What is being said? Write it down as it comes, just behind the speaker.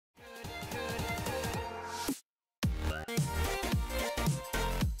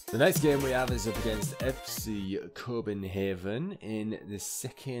The next game we have is up against FC Copenhagen in the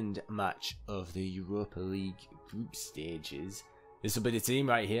second match of the Europa League group stages. This will be the team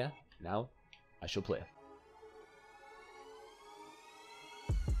right here. Now, I shall play.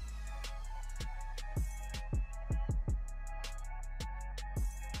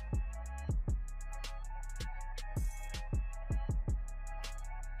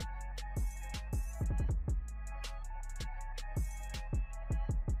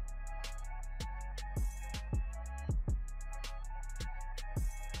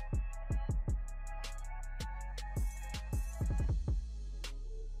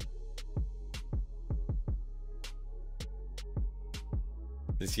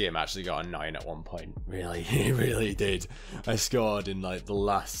 This game actually got a 9 at one point. Really, it really did. I scored in like the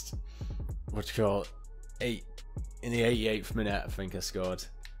last, what you call it, in the 88th minute, I think I scored.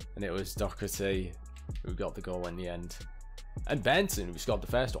 And it was Doherty who got the goal in the end. And Benson who scored the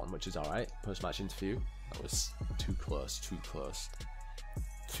first one, which is alright. Post-match interview. That was too close.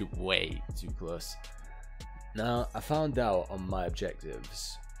 Way too close. Now, I found out on my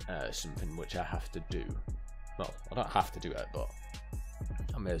objectives something which I have to do. Well, I don't have to do it, but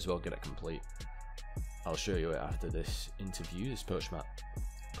I may as well get it complete. I'll show you it after this interview, this post-match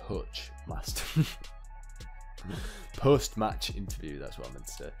interview, that's what I meant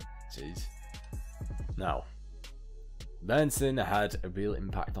to say. Jeez. Now, Benson had a real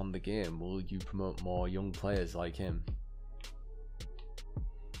impact on the game. Will you promote more young players like him?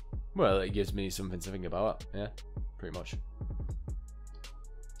 Well, it gives me something to think about, yeah, pretty much.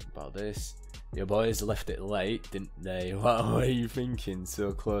 About this. Your boys left it late, didn't they? What were you thinking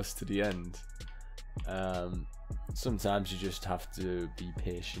so close to the end? Sometimes you just have to be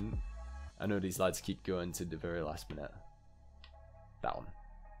patient. I know these lads keep going to the very last minute. That one.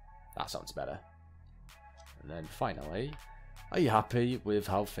 That sounds better. And then finally, are you happy with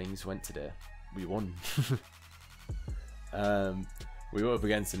how things went today? We won. We were up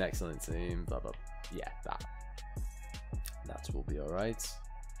against an excellent team, blah blah. Yeah, that will be alright.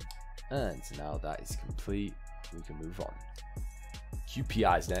 And now that is complete, we can move on.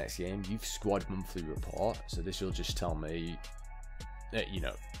 QPI's next game, Youth Squad Monthly Report. So this will just tell me, you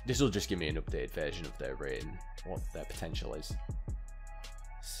know, this will just give me an updated version of their rating, what their potential is.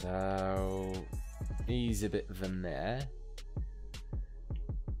 So, he's a bit of a meh.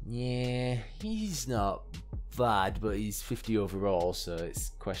 Yeah, he's not bad, but he's 50 overall, so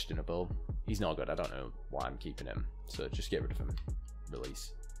it's questionable. He's not good, I don't know why I'm keeping him. So just get rid of him.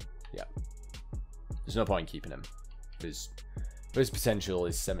 Release. Yeah, there's no point in keeping him. If his potential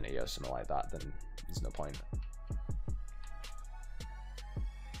is 70 or something like that, then there's no point.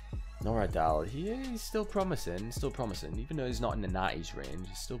 Noradal, he's still promising, even though he's not in the 90s range,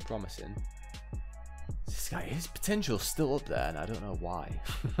 he's still promising. This guy, his potential's still up there, and I don't know why.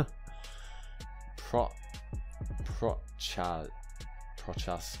 Prochaska,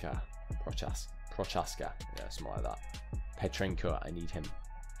 yeah, something like that. Petrenko, I need him.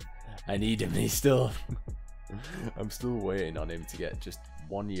 He's still I'm still waiting on him to get just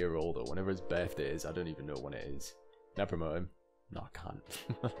 1 year older. Whenever his birthday is, I don't even know when it is. Can I promote him? No, I can't.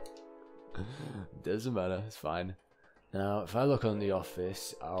 Doesn't matter, it's fine. Now, if I look on the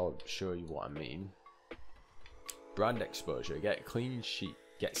office, I'll show you what I mean. Brand exposure, get clean sheet,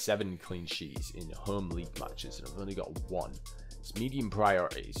 get 7 clean sheets in home league matches, and I've only got 1. It's medium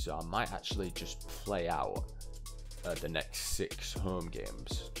priority, so I might actually just play out the next 6 home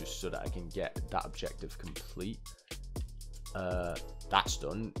games just so that I can get that objective complete. That's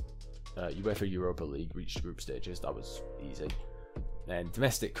done. UEFA Europa League reached group stages, that was easy. Then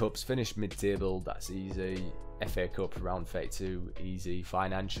domestic cups finished mid-table, that's easy. FA Cup round 32, easy.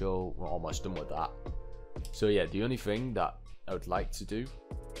 Financial, we're almost done with that. So yeah, the only thing that I would like to do,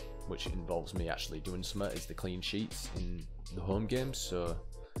 which involves me actually doing something, is the clean sheets in the home games. So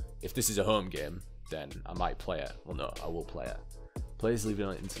if this is a home game, then I might play it. Well, no, I will play it. Players leaving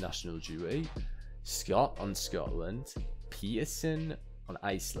on international duty. Scott on Scotland. Peterson on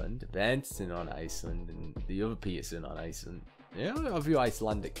Iceland. Benson on Iceland. And the other Peterson on Iceland. Yeah, a few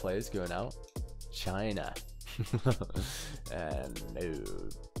Icelandic players going out. China. No.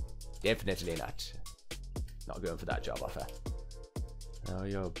 Definitely not. Not going for that job offer. Now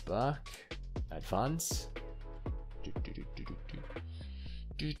you're back. Advance.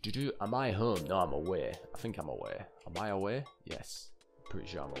 Am I home? No, I'm away. I think I'm away. Am I away? Yes. Pretty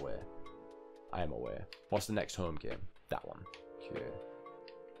sure I'm away. I am away. What's the next home game? That one. Okay.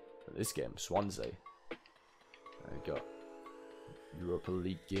 This game, Swansea. I got Europa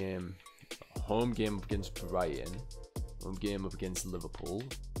League game. Home game up against Brighton. Home game up against Liverpool.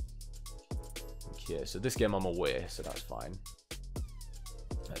 Okay, so this game I'm away, so that's fine.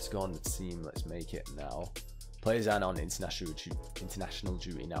 Let's go on the team. Let's make it now. Players aren't on international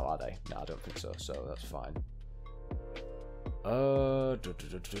duty now, are they? No, I don't think so. So that's fine.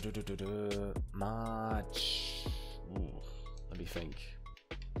 March. Ooh, let me think.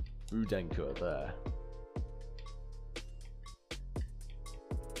 Rudenko there.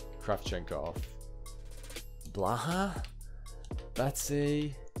 Kravchenko off. Blaha.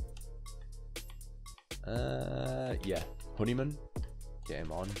 Betsy. Yeah. Honeyman. Get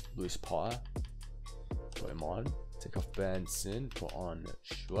him on. Lewis Potter. Put him on. Take off Benson. Put on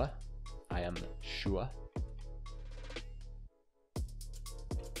Shua. I am Shua.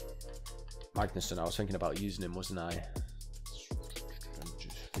 Magnusson, I was thinking about using him, wasn't I? I'm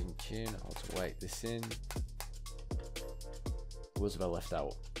just thinking how to weight this in. Who else have I left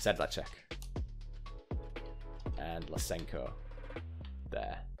out? Sedlacek. And Lysenko.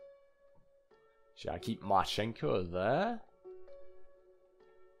 There. Should I keep Marchenko there?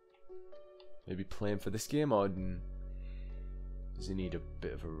 Maybe play him for this game, or does he need a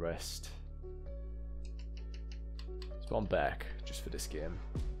bit of a rest? Let's go on back just for this game.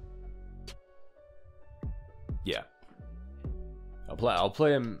 Yeah, I'll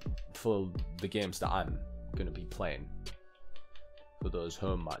play him for the games that I'm gonna be playing for those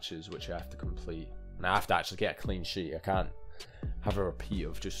home matches, which I have to complete, and I have to actually get a clean sheet. I can't have a repeat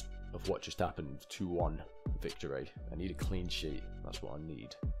of what just happened. 2-1 victory. I need a clean sheet. That's what I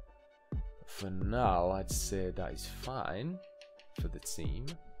need. For now, I'd say that is fine for the team.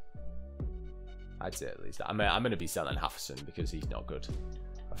 I'd say at least. I'm gonna be selling Hafferson because he's not good.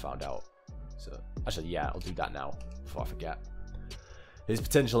 I found out. So actually, yeah, I'll do that now before I forget. His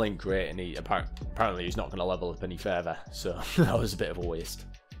potential ain't great, and he apparently he's not going to level up any further. So that was a bit of a waste.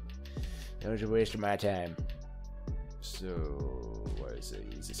 It was a waste of my time. So where is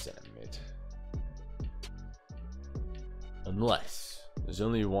he? He's a centre mid. Unless there's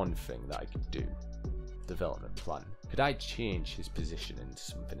only one thing that I could do. Development plan. Could I change his position into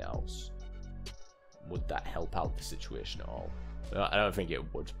something else? Would that help out the situation at all? I don't think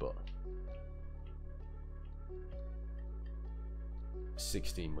it would, but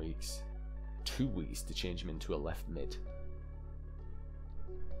 16 weeks. 2 weeks to change him into a left mid.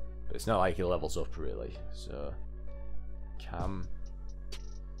 But it's not like he levels up really. So Cam,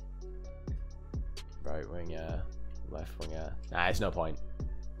 right winger, left winger. Nah, it's no point.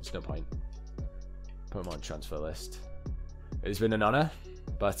 It's no point. Put him on transfer list. It's been an honour,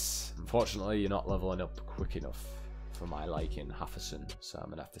 but unfortunately you're not leveling up quick enough for my liking, Hafferson. So I'm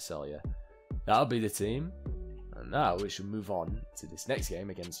gonna have to sell you. That'll be the team. And now we should move on to this next game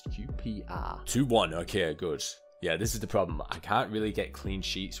against QPR. 2-1, okay, good. Yeah, this is the problem. I can't really get clean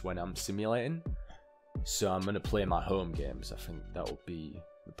sheets when I'm simulating. So I'm going to play my home games. I think that will be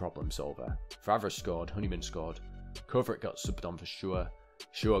the problem solver. Vavra scored, Honeyman scored. Kovacic got subbed on for Shua.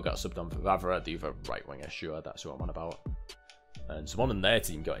 Shua got subbed on for Vavra, the other right winger, Shua, that's what I'm on about. And someone on their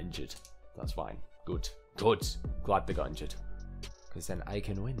team got injured. That's fine. Good. Good. Glad they got injured. Because then I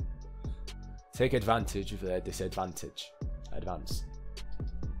can win. Take advantage of their disadvantage. Advance.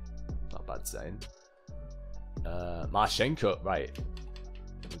 Not bad saying. Marchenko, right.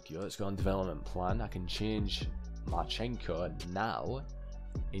 Let's go on development plan. I can change Marchenko now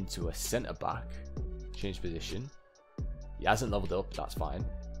into a centre back. Change position. He hasn't leveled up, that's fine.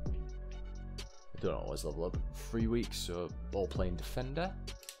 I don't always level up. 3 weeks, so ball playing defender.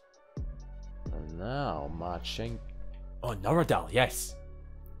 And now Marchenko. Oh, Noradal, yes.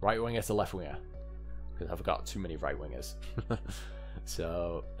 Right winger to left winger. Because I've got too many right wingers.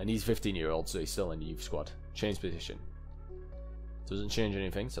 So, and he's 15-year-old, so he's still in the youth squad. Change position. Doesn't change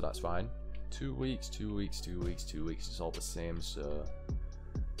anything, so that's fine. 2 weeks, 2 weeks, 2 weeks, 2 weeks. It's all the same, so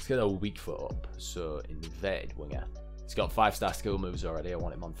let's get a weak foot up. So, inverted winger. He's got 5-star skill moves already. I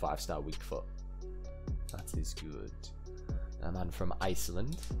want him on 5-star weak foot. That is good. A man from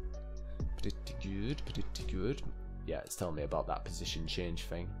Iceland. Pretty good, pretty good. Yeah, it's telling me about that position change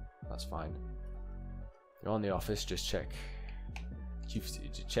thing. That's fine. You're on the office, just check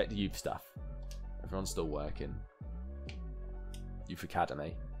the youth staff. Everyone's still working. Youth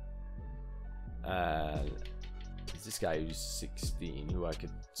academy. There's this guy who's 16 who I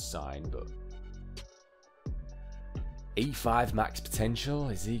could sign, but 85 max potential.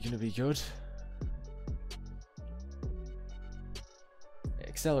 Is he going to be good?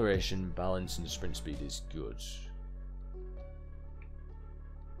 Acceleration, balance, and sprint speed is good.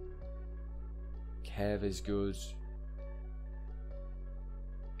 Kev is good.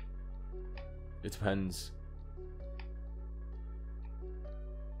 It depends.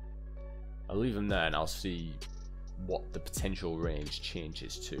 I'll leave him there and I'll see what the potential range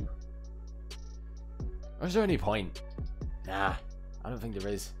changes to. Or is there any point? Nah. I don't think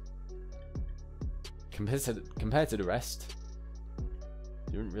there is. Compared to the rest,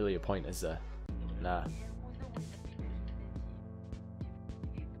 there isn't really a point, is there? Nah.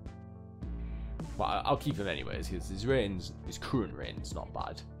 Well, I'll keep him anyways, because his current rating's not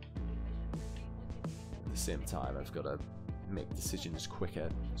bad. At the same time, I've got to make decisions quicker,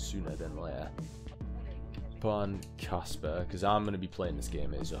 sooner than later. Put on Casper, because I'm going to be playing this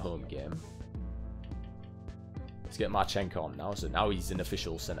game as a home game. Let's get Marchenko on now, so now he's an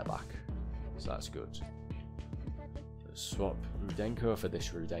official centre-back. So that's good. Let's swap Rudenko for this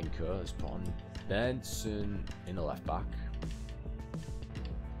Rudenko. Let's put on Benson in the left-back.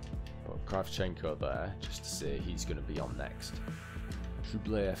 Put Kravchenko there, just to say he's going to be on next.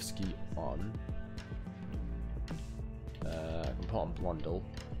 Trublaevsky on. I can put on Blondel.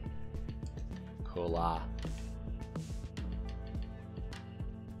 Kolar.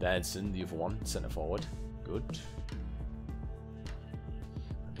 Benson, the other one, centre forward. Good.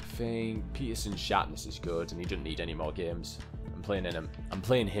 I think Peterson Shatness is good, and he doesn't need any more games. I'm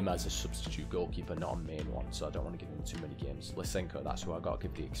playing him as a substitute goalkeeper, not a main one, so I don't want to give him too many games. Lysenko, that's who I got to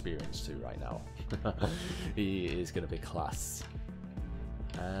give the experience to right now. He is going to be class.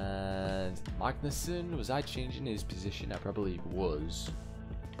 And Magnussen, was I changing his position? I probably was.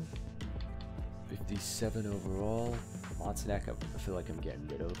 57 overall. Martinek, I feel like I'm getting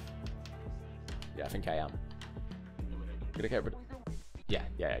rid of. Yeah, I think I am. Gonna get rid of...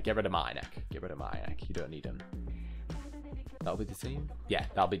 Yeah, get rid of Martinek. Get rid of Martinek. You don't need him. That'll be the team? Yeah,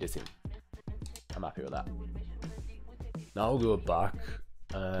 that'll be the team. I'm happy with that. Now I'll go back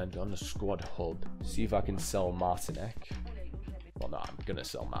and on the squad hub, see if I can sell Martinek. Well, no, I'm gonna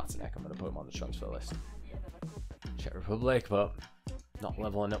sell Martinek. I'm gonna put him on the transfer list. Czech Republic, but not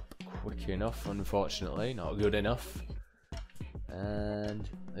leveling up quick enough, unfortunately. Not good enough. And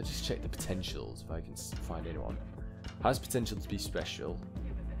let's just check the potentials if I can find anyone. Has potential to be special.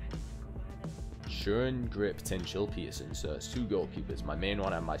 Showing great potential, Peterson. So it's two goalkeepers, my main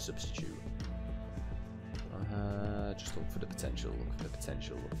one and my substitute. Just look for the potential, look for the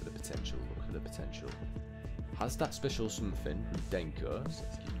potential, look for the potential, look for the potential. Has that special something? Rudenko, so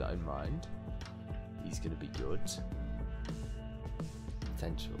let's keep that in mind. He's going to be good.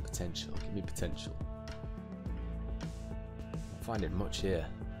 Potential, potential, give me potential. Not finding much here.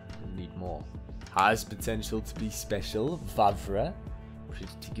 I need more. Has potential to be special, Vavra.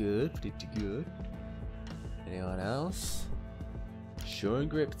 Pretty good, pretty good. Anyone else? Showing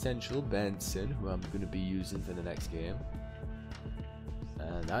great potential, Benson, who I'm going to be using for the next game.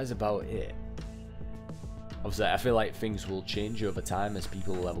 And that is about it. Obviously, I feel like things will change over time as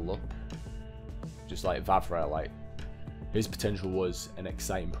people level up. Just like Vavra, like, his potential was an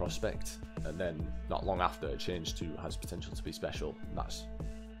exciting prospect, and then not long after it changed to has potential to be special. And that's,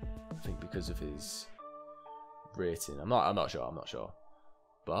 I think, because of his rating. I'm not sure.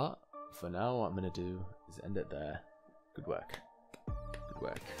 But for now, what I'm gonna do is end it there. Good work. Good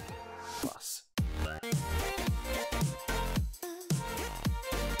work. Class.